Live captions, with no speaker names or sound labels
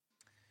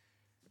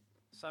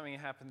Something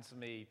happened to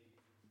me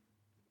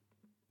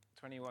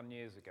 21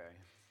 years ago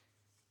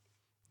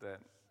that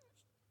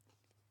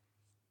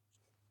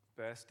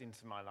burst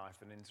into my life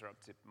and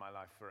interrupted my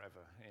life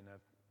forever in a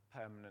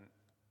permanent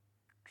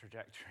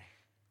trajectory.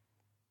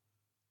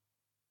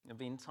 There have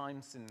been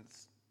times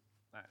since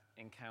that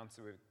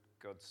encounter with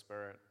God's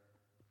Spirit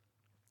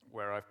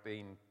where I've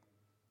been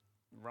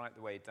right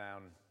the way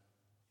down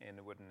in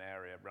a wooden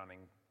area, running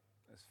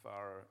as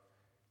far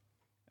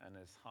and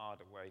as hard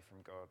away from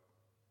God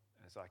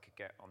as I could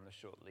get on the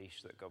short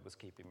leash that God was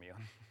keeping me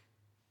on.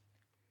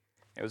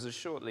 It was a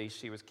short leash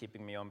he was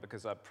keeping me on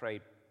because I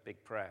prayed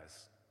big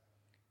prayers,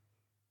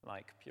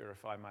 like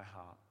purify my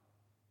heart,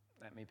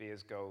 let me be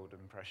as gold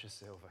and precious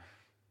silver,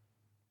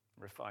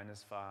 refine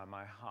as fire,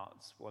 my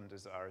heart's one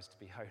desire is to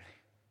be holy,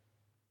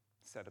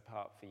 set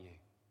apart for you.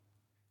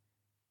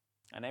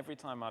 And every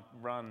time I'd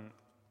run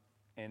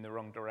in the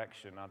wrong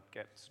direction, I'd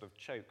get sort of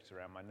choked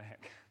around my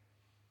neck,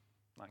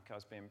 like I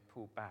was being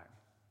pulled back.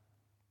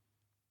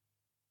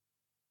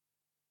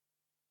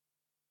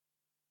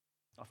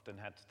 Often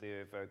had to do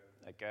with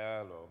a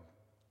girl or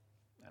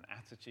an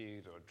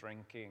attitude or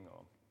drinking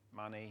or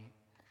money.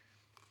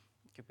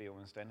 It could be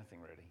almost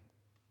anything, really.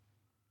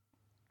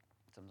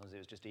 Sometimes it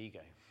was just ego,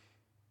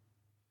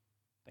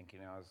 thinking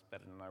I was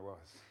better than I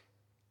was.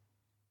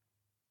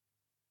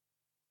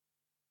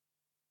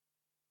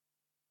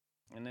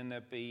 And then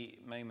there'd be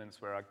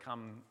moments where I'd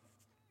come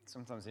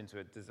sometimes into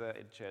a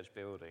deserted church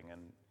building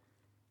and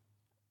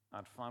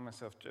I'd find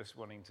myself just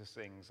wanting to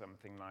sing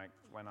something like,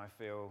 when I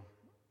feel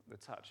the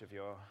touch of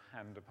your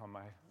hand upon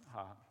my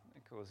heart,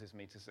 it causes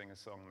me to sing a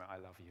song that I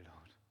love you,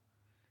 Lord.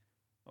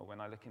 Or when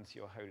I look into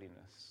your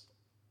holiness,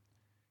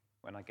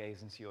 when I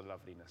gaze into your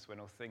loveliness, when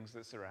all things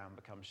that surround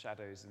become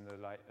shadows in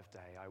the light of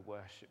day, I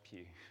worship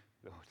you,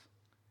 Lord.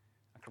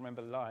 I can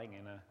remember lying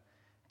in a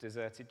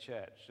deserted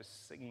church,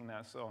 just singing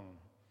that song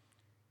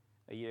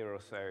a year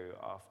or so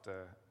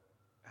after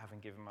having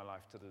given my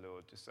life to the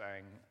Lord, just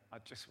saying, I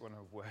just want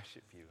to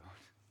worship you, Lord.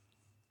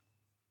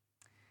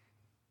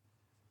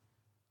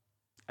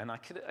 And I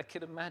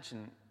could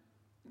imagine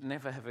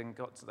never having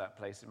got to that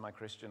place in my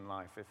Christian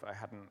life if I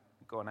hadn't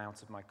gone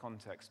out of my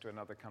context to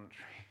another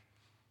country.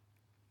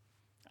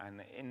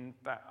 And in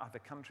that other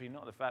country,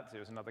 not the fact that it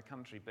was another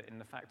country, but in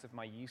the fact of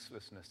my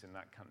uselessness in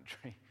that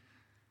country,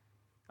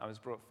 I was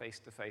brought face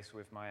to face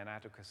with my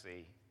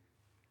inadequacy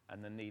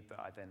and the need that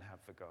I then have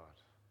for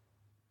God.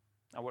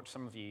 I watched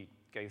some of you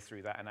go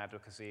through that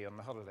inadequacy on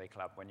the holiday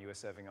club when you were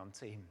serving on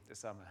team this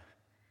summer,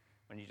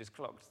 when you just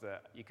clocked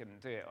that you couldn't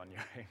do it on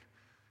your own.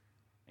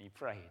 And you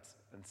prayed,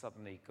 and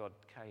suddenly God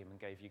came and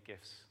gave you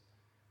gifts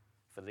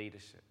for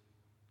leadership.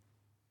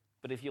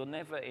 But if you're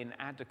never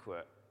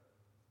inadequate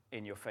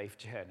in your faith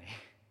journey,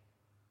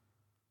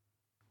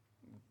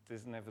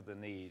 there's never the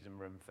need and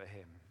room for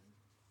him.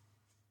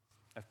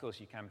 Of course,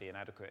 you can be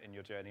inadequate in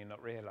your journey and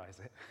not realize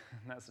it.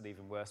 And that's an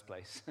even worse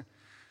place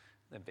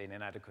than being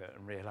inadequate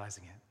and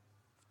realizing it.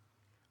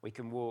 We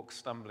can walk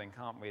stumbling,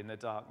 can't we, in the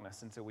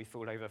darkness until we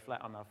fall over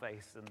flat on our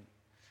face,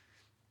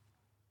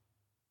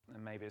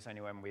 and maybe it's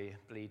only when we're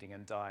bleeding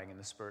and dying in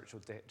the spiritual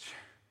ditch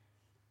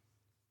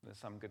that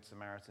some good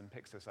Samaritan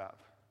picks us up.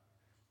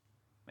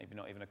 Maybe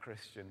not even a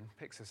Christian,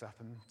 picks us up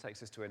and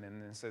takes us to an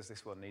inn and says,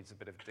 this one needs a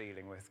bit of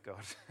dealing with,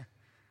 God.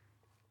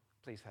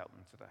 Please help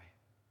them today.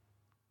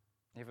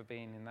 You ever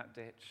been in that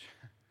ditch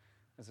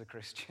as a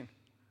Christian?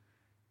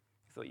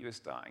 You thought you were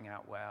starting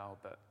out well,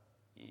 but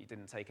you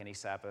didn't take any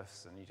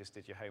Sabbaths and you just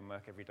did your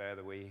homework every day of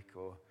the week,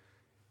 or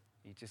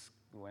you just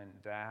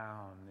went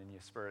down in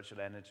your spiritual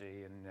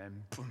energy and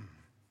then boom,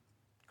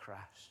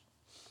 crash.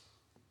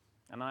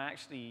 And I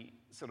actually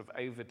sort of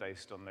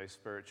overdosed on those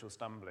spiritual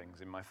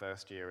stumblings in my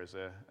first year as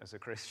a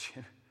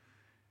Christian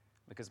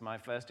because my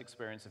first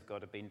experience of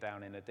God had been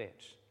down in a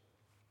ditch.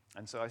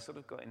 And so I sort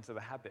of got into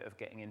the habit of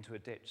getting into a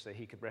ditch so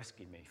he could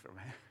rescue me from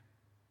it.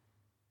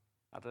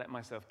 I'd let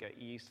myself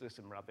get useless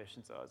and rubbish,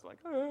 and so I was like,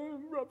 oh,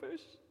 I'm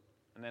rubbish.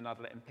 And then I'd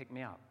let him pick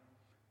me up.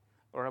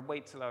 Or I'd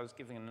wait till I was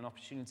given an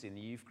opportunity in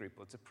the youth group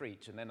or to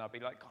preach, and then I'd be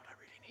like, God, I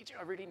really need you,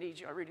 I really need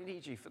you, I really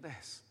need you for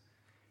this.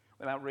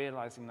 Without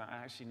realizing that I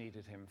actually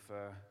needed him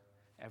for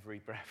every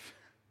breath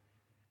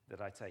that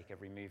I take,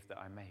 every move that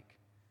I make.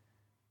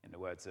 In the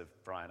words of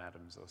Bryan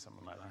Adams or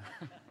someone like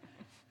that.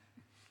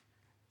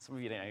 Some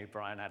of you don't know who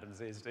Bryan Adams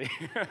is, do you?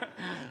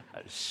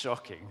 That's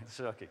shocking,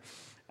 shocking.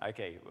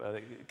 Okay, well,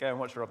 go and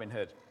watch Robin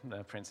Hood,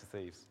 the Prince of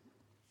Thieves.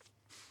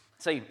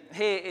 So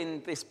here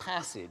in this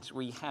passage,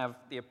 we have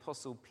the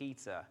Apostle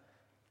Peter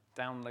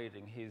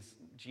downloading his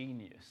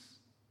genius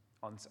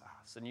onto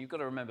us. And you've got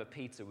to remember,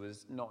 Peter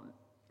was not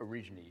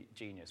originally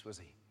genius, was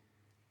he?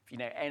 If you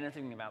know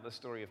anything about the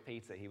story of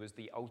Peter, he was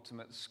the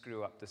ultimate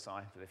screw-up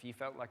disciple. If you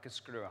felt like a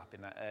screw-up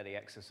in that early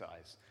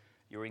exercise,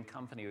 you were in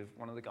company with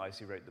one of the guys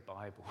who wrote the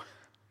Bible.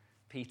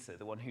 Peter,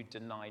 the one who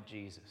denied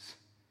Jesus.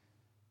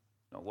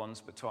 Not once,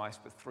 but twice,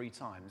 but 3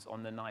 times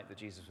on the night that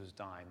Jesus was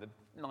dying,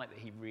 the night that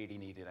he really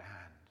needed a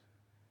hand.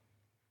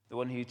 The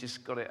one who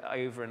just got it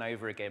over and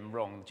over again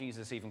wrong.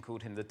 Jesus even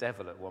called him the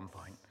devil at one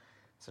point.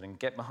 So then,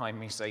 get behind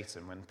me,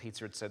 Satan, when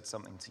Peter had said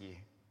something to you.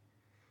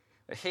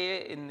 But here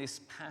in this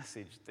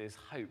passage, there's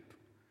hope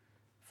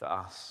for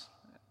us,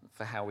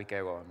 for how we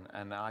go on.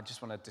 And I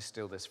just want to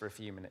distill this for a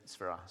few minutes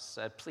for us.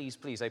 Please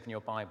open your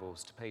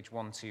Bibles to page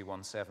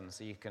 1217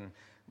 so you can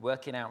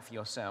work it out for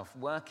yourself.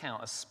 Work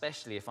out,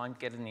 especially if I'm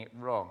getting it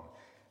wrong,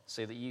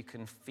 so that you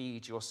can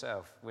feed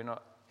yourself. We're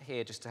not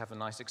here just to have a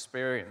nice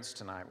experience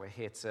tonight. We're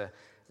here to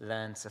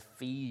learn to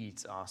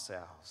feed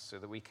ourselves so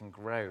that we can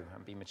grow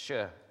and be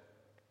mature.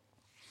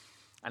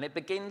 And it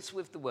begins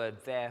with the word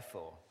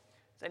therefore.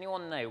 Does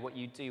anyone know what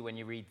you do when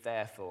you read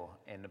therefore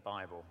in the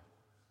Bible?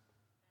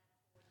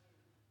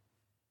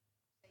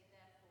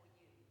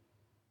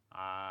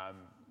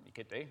 You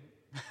could do.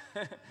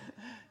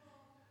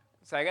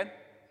 Say again?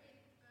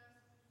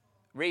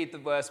 Read the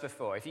verse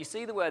before. If you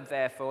see the word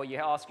therefore, you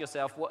ask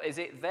yourself, what is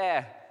it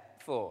there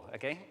for?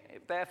 Okay?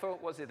 Therefore,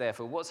 what's it there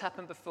for? What's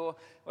happened before?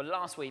 Well,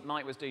 last week,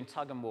 Mike was doing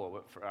tug and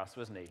war for us,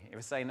 wasn't he? He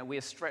was saying that we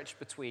are stretched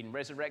between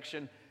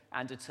resurrection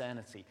and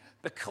eternity.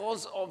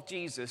 Because of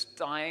Jesus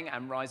dying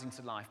and rising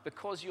to life,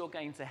 because you're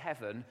going to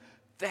heaven,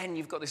 then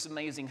you've got this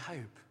amazing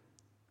hope.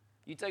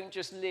 You don't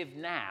just live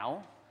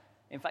now.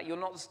 In fact, you're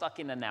not stuck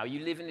in the now.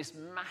 You live in this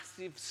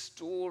massive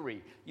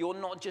story. You're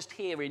not just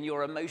here in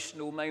your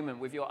emotional moment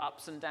with your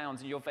ups and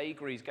downs and your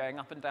vagaries going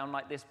up and down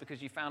like this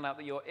because you found out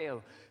that you're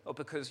ill, or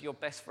because your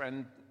best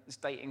friend is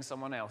dating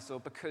someone else, or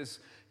because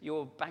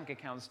your bank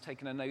account's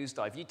taken a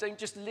nosedive. You don't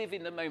just live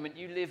in the moment.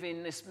 You live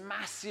in this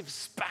massive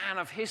span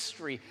of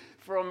history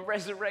from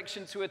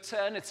resurrection to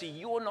eternity.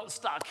 You're not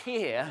stuck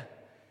here.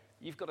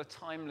 You've got a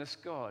timeless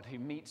God who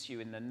meets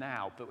you in the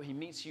now, but he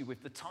meets you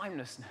with the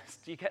timelessness.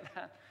 Do you get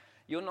that?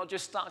 You're not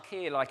just stuck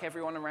here like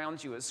everyone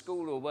around you at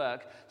school or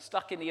work,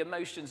 stuck in the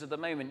emotions of the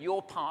moment.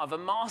 You're part of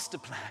a master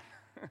plan.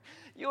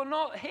 You're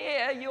not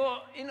here. You're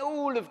in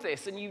all of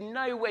this, and you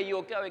know where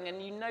you're going,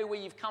 and you know where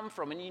you've come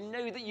from, and you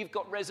know that you've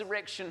got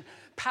resurrection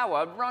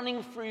power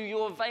running through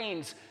your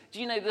veins. Do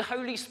you know the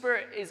Holy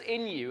Spirit is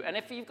in you? And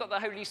if you've got the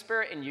Holy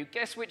Spirit in you,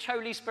 guess which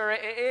Holy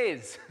Spirit it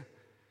is?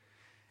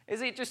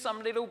 Is it just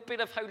some little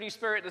bit of Holy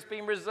Spirit that's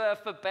been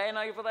reserved for Ben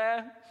over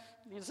there?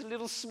 There's a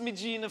little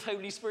smidgen of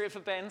Holy Spirit for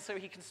Ben so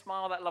he can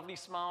smile that lovely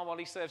smile while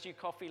he serves you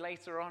coffee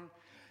later on.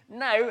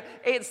 No,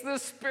 it's the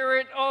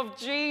Spirit of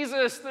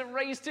Jesus that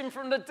raised him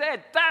from the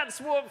dead. That's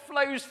what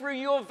flows through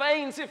your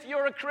veins if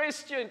you're a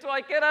Christian. Do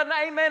I get an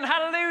amen?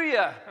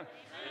 Hallelujah.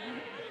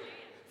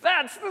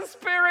 That's the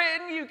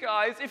Spirit in you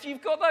guys. If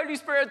you've got the Holy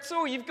Spirit at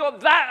all, you've got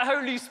that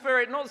Holy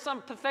Spirit, not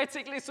some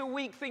pathetic little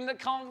weak thing that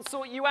can't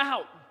sort you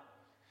out.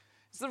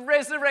 It's the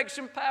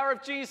resurrection power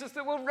of Jesus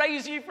that will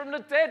raise you from the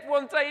dead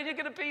one day, and you're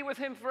going to be with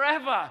him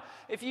forever.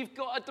 If you've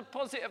got a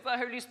deposit of the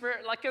Holy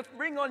Spirit like a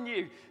ring on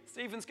you.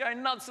 Stephen's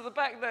going nuts at the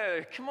back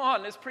there. Come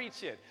on, let's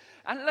preach it.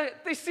 And look,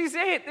 this is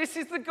it. This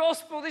is the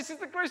gospel. This is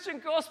the Christian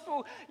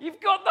gospel.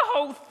 You've got the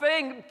whole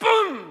thing.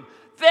 Boom!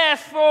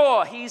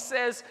 Therefore, he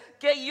says,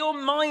 get your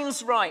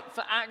minds right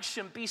for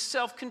action. Be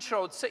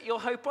self-controlled. Set your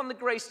hope on the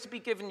grace to be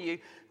given you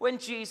when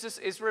Jesus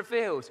is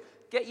revealed.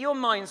 Get your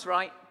minds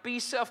right. Be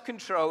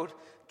self-controlled.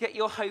 Get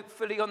your hope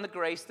fully on the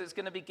grace that's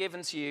going to be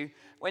given to you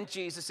when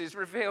Jesus is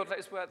revealed.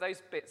 Let's work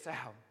those bits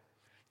out.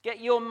 Get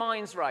your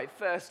minds right,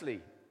 firstly.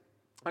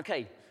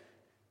 Okay,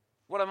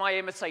 what am I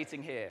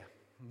imitating here?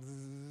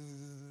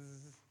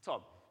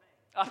 Tom.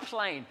 A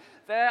plane.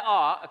 There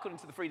are, according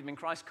to the Freedom in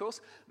Christ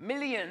course,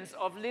 millions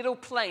of little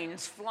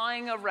planes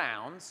flying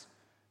around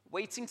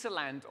waiting to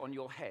land on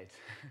your head.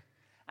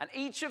 And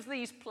each of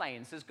these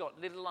planes has got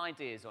little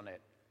ideas on it,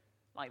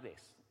 like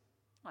this.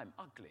 I'm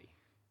ugly.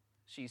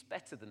 She's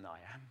better than I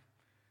am.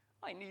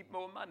 I need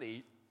more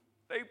money.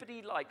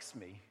 Nobody likes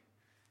me.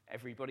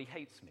 Everybody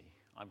hates me.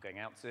 I'm going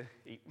out to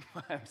eat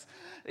worms.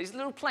 These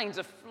little planes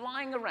are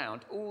flying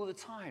around all the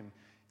time.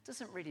 It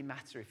doesn't really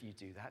matter if you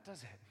do that,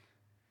 does it?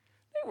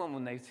 No one will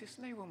notice.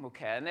 No one will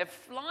care. And they're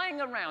flying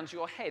around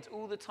your head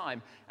all the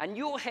time. And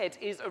your head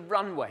is a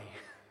runway.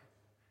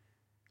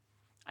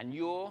 And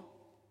you're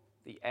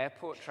the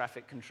airport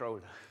traffic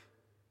controller.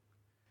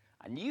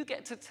 And you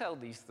get to tell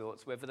these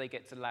thoughts whether they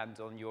get to land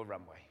on your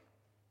runway.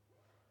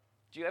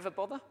 Do you ever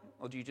bother,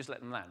 or do you just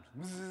let them land?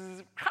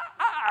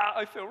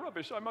 I feel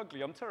rubbish, I'm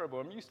ugly, I'm terrible,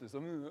 I'm useless.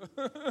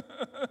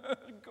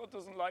 God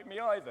doesn't like me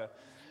either.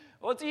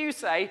 Or do you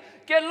say,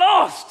 get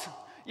lost?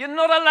 You're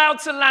not allowed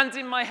to land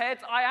in my head.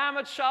 I am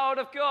a child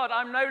of God.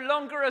 I'm no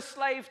longer a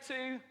slave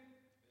to.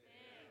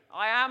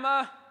 I'm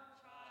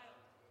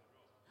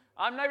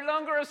no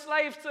longer a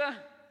slave to.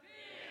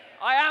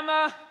 I am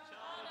a.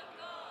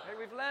 Hey,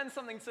 we've learned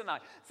something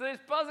tonight. So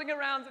it's buzzing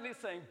around and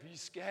it's saying, be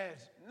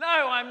scared. No,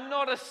 I'm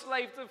not a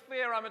slave to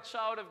fear. I'm a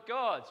child of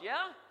God,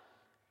 yeah?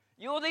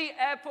 You're the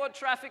airport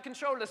traffic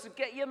controller, so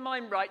get your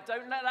mind right.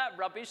 Don't let that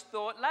rubbish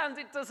thought land.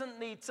 It doesn't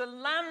need to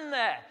land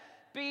there.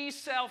 Be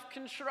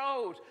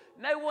self-controlled.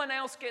 No one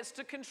else gets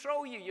to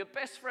control you. Your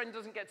best friend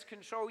doesn't get to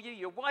control you.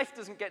 Your wife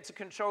doesn't get to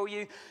control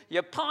you.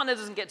 Your partner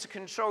doesn't get to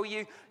control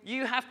you.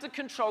 You have to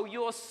control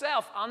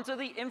yourself under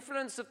the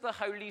influence of the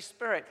Holy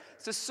Spirit.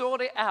 So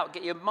sort it out.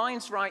 Get your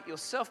minds right. You're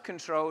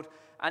self-controlled.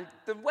 And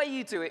the way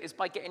you do it is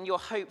by getting your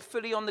hope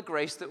fully on the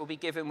grace that will be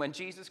given when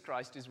Jesus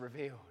Christ is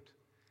revealed.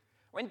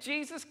 When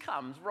Jesus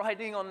comes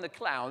riding on the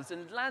clouds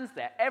and lands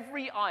there,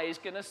 every eye is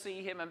going to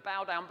see him and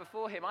bow down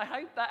before him. I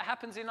hope that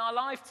happens in our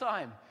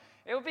lifetime.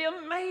 It will be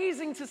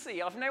amazing to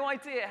see. I've no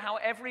idea how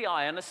every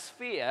eye on a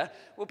sphere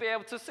will be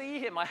able to see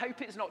him. I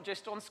hope it's not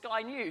just on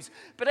Sky News.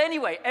 But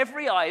anyway,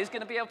 every eye is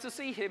going to be able to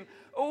see him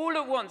all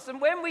at once. And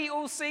when we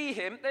all see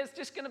him, there's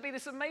just going to be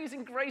this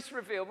amazing grace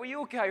reveal where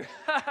you'll go,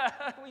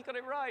 we got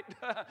it right.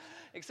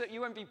 Except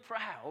you won't be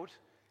proud,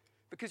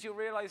 because you'll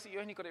realize that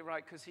you only got it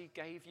right because he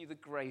gave you the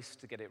grace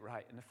to get it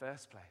right in the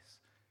first place.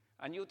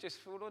 And you'll just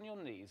fall on your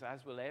knees,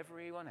 as will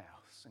everyone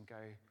else, and go,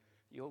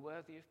 you're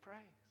worthy of praise.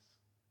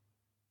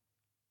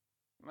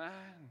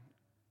 Man,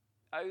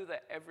 oh,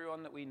 that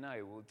everyone that we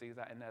know will do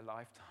that in their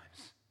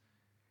lifetimes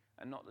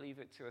and not leave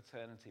it to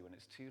eternity when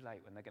it's too late,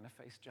 when they're going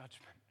to face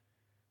judgment.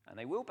 And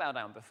they will bow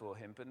down before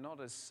him, but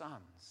not as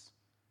sons,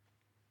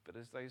 but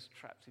as those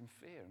trapped in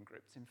fear and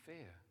gripped in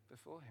fear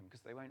before him,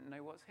 because they won't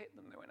know what's hit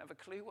them. They won't have a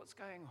clue what's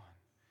going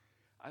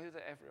on. Oh,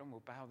 that everyone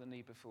will bow the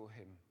knee before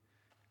him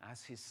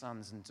as his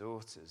sons and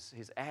daughters,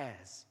 his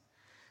heirs.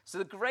 So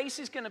the grace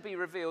is going to be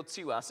revealed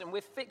to us, and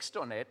we're fixed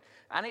on it,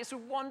 and it's a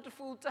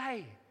wonderful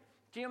day.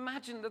 Can you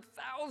imagine the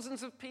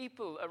thousands of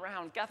people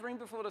around gathering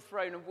before the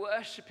throne and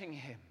worshiping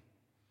him?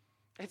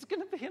 It's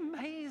going to be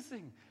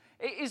amazing.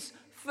 It is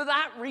for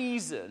that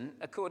reason,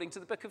 according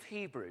to the book of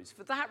Hebrews,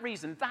 for that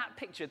reason, that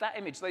picture, that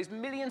image, those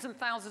millions and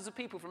thousands of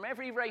people from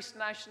every race,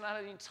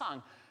 nationality, and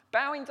tongue,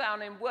 bowing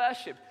down in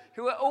worship,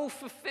 who are all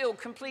fulfilled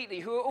completely,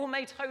 who are all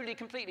made holy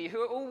completely, who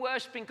are all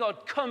worshiping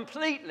God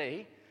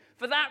completely,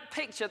 for that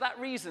picture, that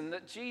reason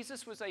that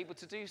Jesus was able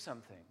to do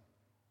something,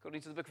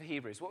 according to the book of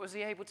Hebrews. What was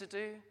he able to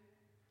do?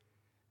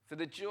 For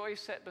the joy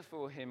set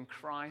before him,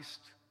 Christ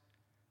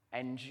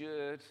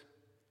endured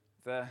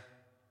the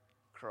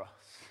cross.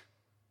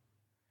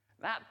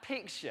 That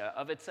picture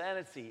of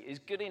eternity is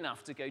good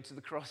enough to go to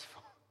the cross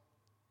for.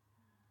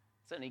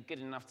 Certainly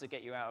good enough to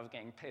get you out of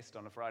getting pissed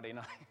on a Friday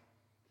night.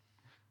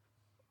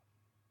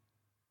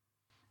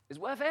 It's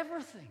worth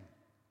everything.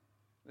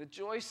 The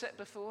joy set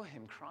before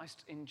him,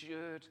 Christ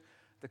endured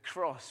the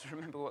cross.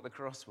 Remember what the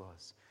cross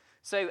was.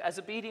 So, as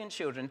obedient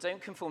children,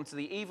 don't conform to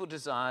the evil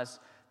desires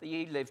that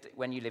you lived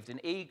when you lived in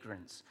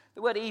ignorance.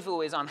 The word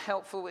evil is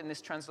unhelpful in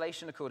this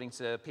translation, according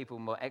to people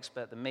more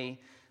expert than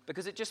me,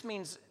 because it just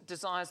means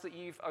desires that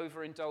you've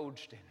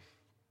overindulged in.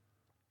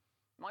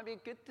 It might be a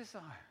good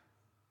desire.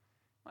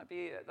 It might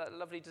be that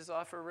lovely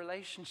desire for a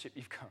relationship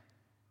you've got.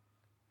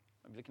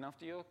 It might be looking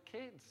after your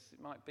kids.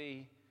 It might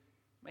be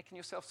making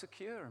yourself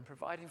secure and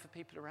providing for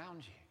people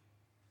around you.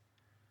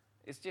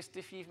 It's just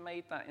if you've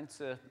made that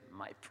into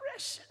my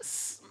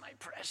precious,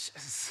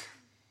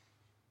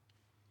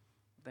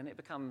 then it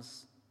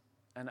becomes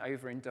an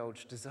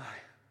overindulged desire.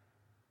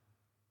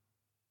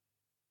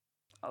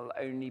 I'll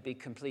only be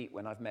complete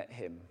when I've met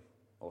him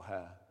or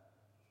her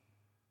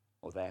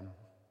or them,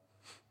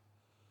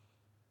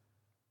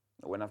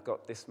 or when I've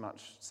got this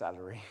much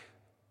salary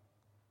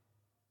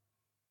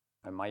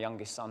and my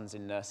youngest son's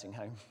in nursing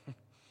home.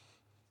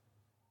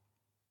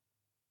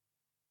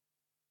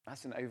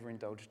 That's an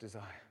overindulged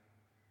desire,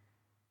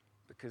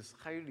 because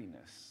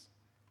holiness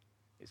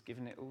is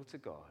giving it all to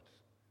God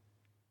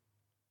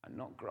and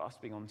not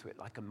grasping onto it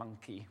like a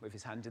monkey with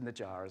his hand in the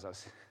jar, as I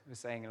was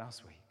saying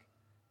last week,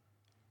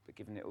 but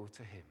giving it all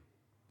to him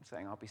and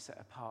saying, I'll be set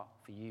apart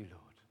for you,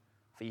 Lord,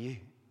 for you.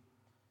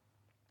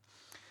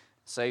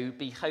 So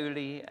be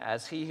holy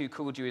as he who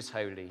called you is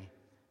holy,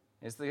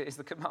 is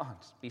the command.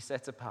 Be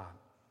set apart.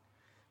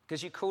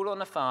 Because you call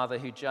on a Father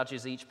who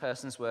judges each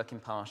person's work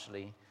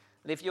impartially.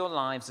 Live your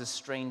lives as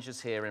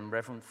strangers here in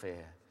reverent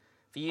fear.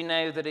 For you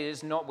know that it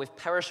is not with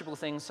perishable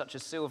things such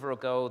as silver or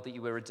gold that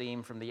you were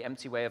redeemed from the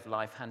empty way of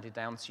life handed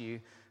down to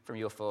you from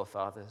your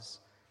forefathers,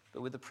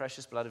 but with the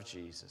precious blood of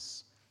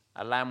Jesus,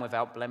 a lamb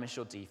without blemish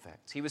or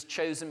defect. He was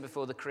chosen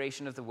before the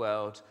creation of the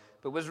world,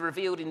 but was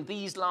revealed in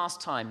these last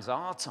times,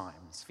 our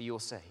times, for your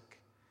sake.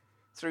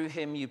 Through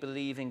him you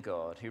believe in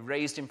God, who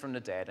raised him from the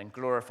dead and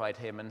glorified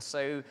him, and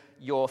so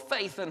your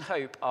faith and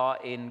hope are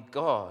in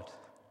God.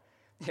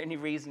 The only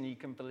reason you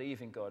can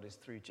believe in God is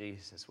through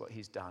Jesus, what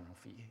he's done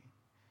for you.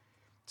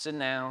 So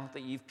now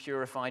that you've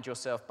purified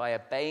yourself by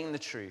obeying the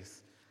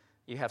truth,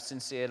 you have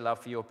sincere love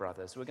for your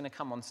brothers. We're going to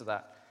come on to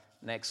that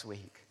next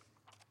week.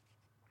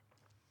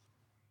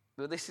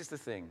 But this is the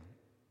thing.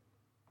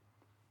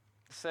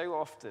 So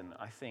often,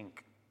 I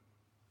think,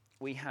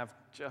 we have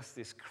just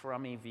this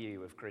crummy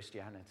view of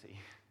Christianity.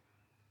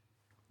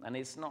 And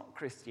it's not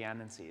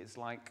Christianity. It's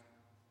like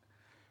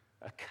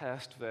a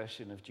cursed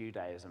version of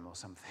Judaism or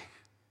something.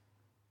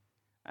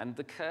 And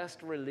the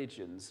cursed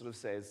religion sort of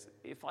says,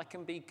 if I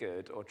can be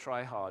good or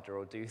try harder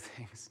or do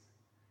things,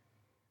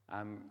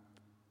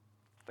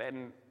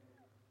 then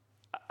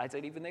I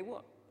don't even know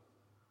what.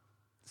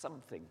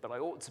 Something, but I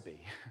ought to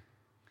be.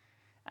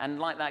 And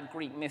like that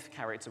Greek myth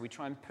character, we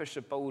try and push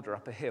a boulder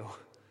up a hill,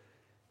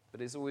 but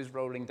it's always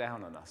rolling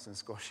down on us and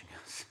squashing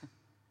us.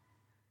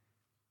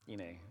 You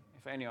know,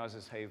 if only I was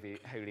as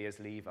holy as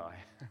Levi,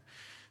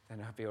 then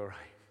I'd be all right.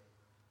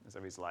 So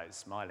he's like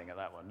smiling at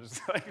that one,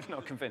 just like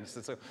not convinced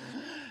at all.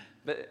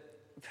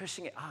 But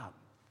pushing it up.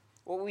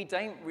 What we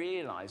don't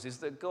realize is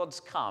that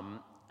God's come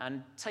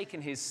and taken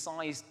his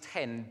size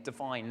 10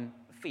 divine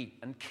feet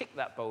and kicked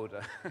that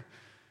boulder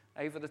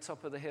over the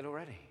top of the hill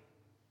already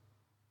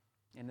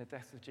in the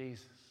death of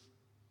Jesus.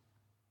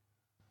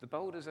 The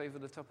boulder's over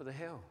the top of the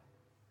hill.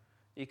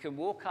 You can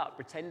walk up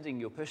pretending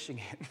you're pushing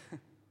it.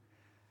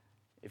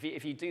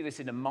 If you do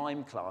this in a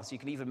mime class, you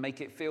can even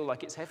make it feel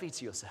like it's heavy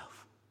to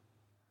yourself.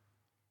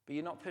 But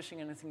you're not pushing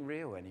anything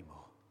real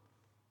anymore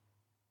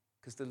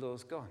because the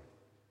law's gone.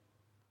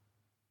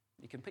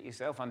 You can put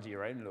yourself under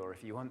your own law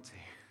if you want to.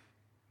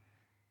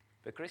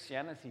 But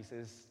Christianity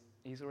says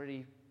he's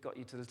already got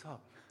you to the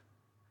top.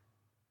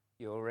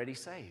 You're already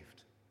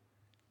saved.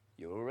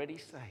 You're already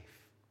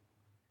safe.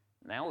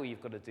 Now all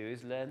you've got to do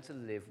is learn to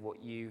live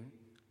what you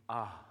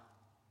are.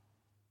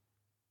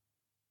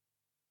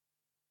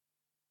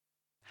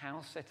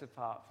 How set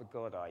apart for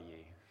God are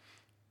you?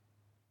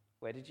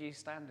 Where did you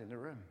stand in the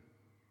room?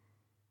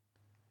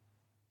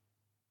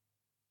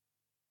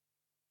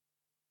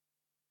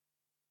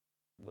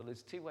 Well,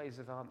 there's two ways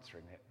of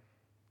answering it.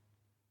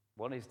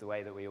 One is the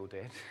way that we all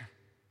did.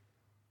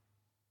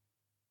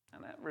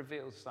 And that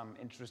reveals some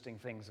interesting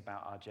things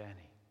about our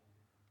journey.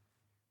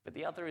 But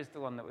the other is the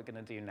one that we're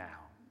going to do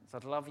now. So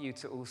I'd love you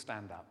to all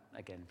stand up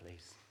again,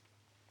 please.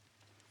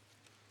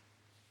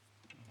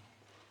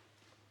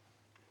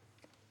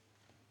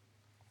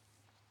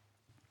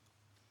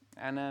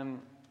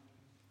 And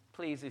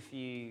please, if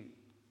you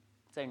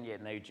don't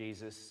yet know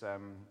Jesus,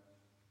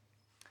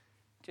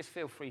 just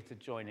feel free to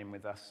join in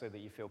with us so that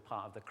you feel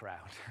part of the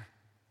crowd.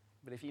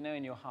 But if you know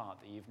in your heart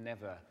that you've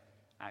never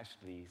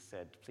actually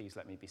said, please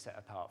let me be set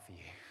apart for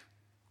you,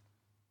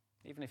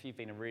 even if you've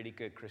been a really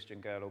good Christian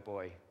girl or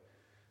boy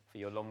for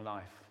your long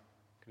life,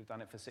 could have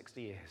done it for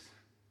 60 years.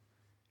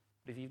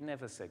 But if you've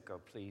never said, God,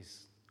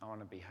 please, I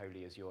want to be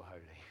holy as you're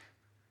holy.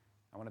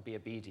 I want to be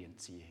obedient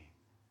to you.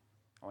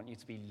 I want you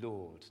to be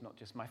Lord, not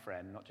just my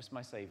friend, not just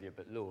my Savior,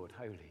 but Lord,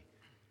 holy.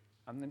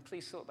 And then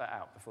please sort that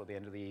out before the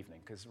end of the evening,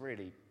 because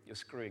really, you're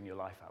screwing your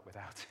life up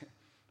without it.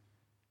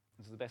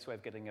 And so the best way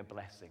of getting a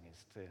blessing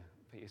is to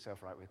put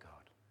yourself right with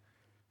God.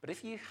 But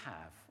if you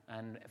have,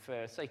 and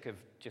for sake of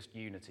just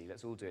unity,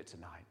 let's all do it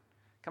tonight.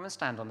 Come and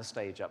stand on the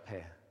stage up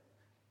here,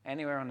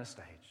 anywhere on the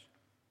stage.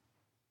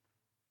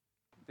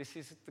 This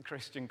is the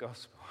Christian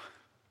gospel.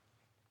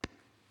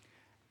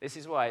 This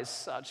is why it's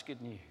such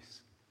good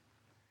news.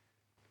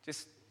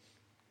 Just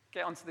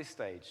get onto this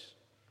stage.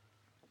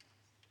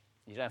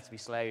 You don't have to be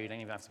slow, you don't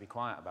even have to be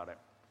quiet about it.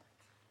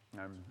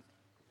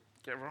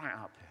 Get right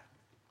up here.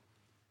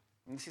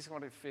 And this is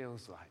what it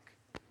feels like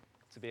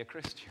to be a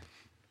Christian.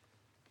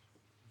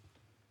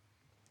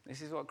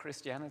 This is what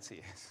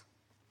Christianity is.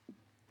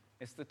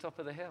 It's the top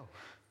of the hill.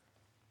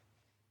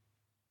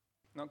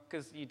 Not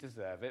because you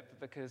deserve it,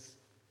 but because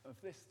of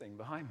this thing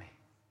behind me,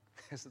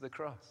 because of the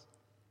cross.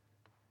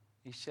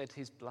 He shed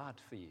his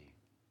blood for you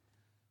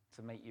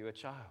to make you a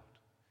child.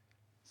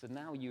 So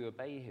now you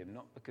obey him,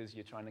 not because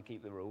you're trying to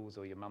keep the rules,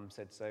 or your mum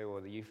said so, or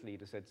the youth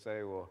leader said so,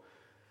 or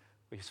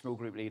your small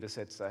group leader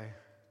said so,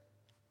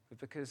 but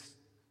because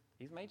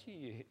he's made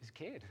you his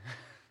kid.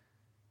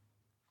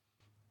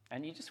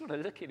 And you just want to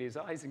look in his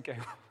eyes and go,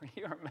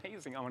 you're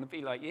amazing, I want to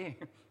be like you.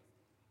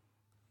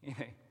 You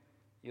know,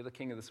 you're the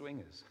king of the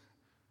swingers.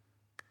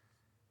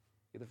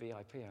 You're the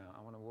VIP,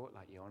 I want to walk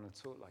like you, I want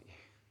to talk like you.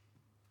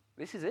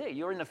 This is it,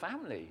 you're in the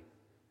family.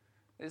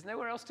 There's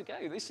nowhere else to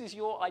go. This is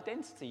your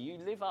identity. You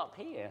live up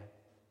here.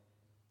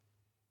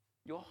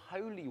 You're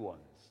holy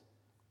ones,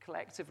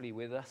 collectively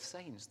with us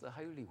saints, the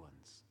holy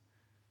ones.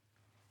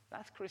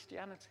 That's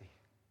Christianity.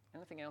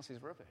 Anything else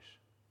is rubbish.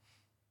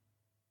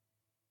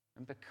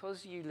 And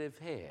because you live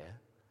here,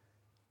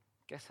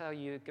 guess how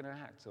you're going to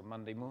act on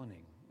Monday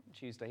morning,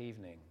 Tuesday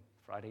evening,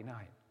 Friday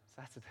night,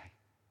 Saturday?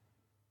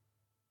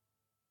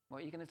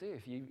 What are you going to do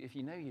if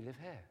you know you live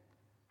here?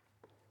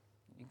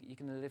 You're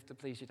going to live to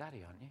please your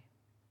daddy, aren't you?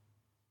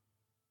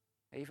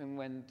 Even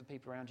when the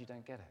people around you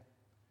don't get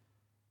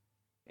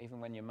it. Even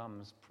when your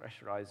mum's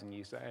pressurizing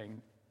you, saying,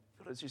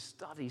 you've got to just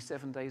study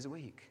 7 days a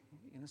week.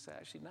 You're going to say,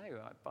 actually, no,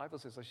 the Bible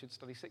says I should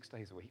study 6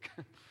 days a week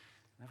and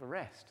have a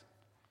rest.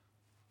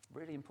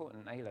 Really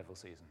important A-level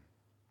season.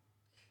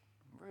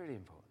 Really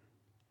important.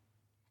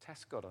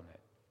 Test God on it.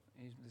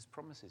 There's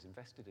promises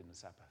invested in the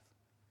Sabbath.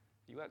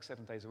 You work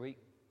 7 days a week,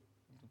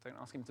 don't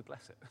ask him to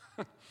bless it.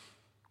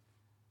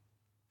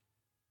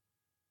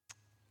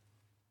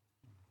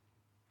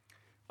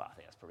 But I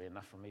think that's probably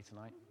enough from me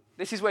tonight.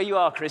 This is where you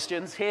are,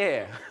 Christians.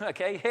 Here.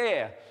 Okay,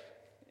 here.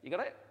 You got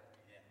it?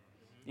 Yeah.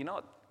 You're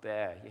not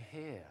there. You're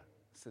here.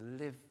 So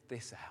live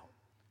this out.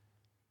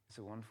 It's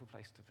a wonderful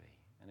place to be.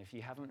 And if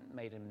you haven't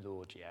made him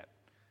Lord yet,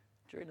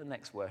 during the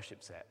next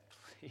worship set,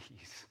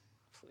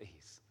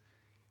 please,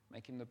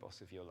 make him the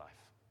boss of your life.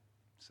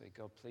 Say,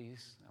 God,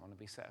 please, I want to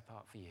be set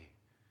apart for you.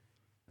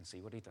 And see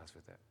what he does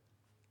with it.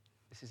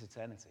 This is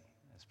eternity.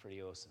 That's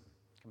pretty awesome.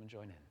 Come and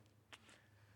join in.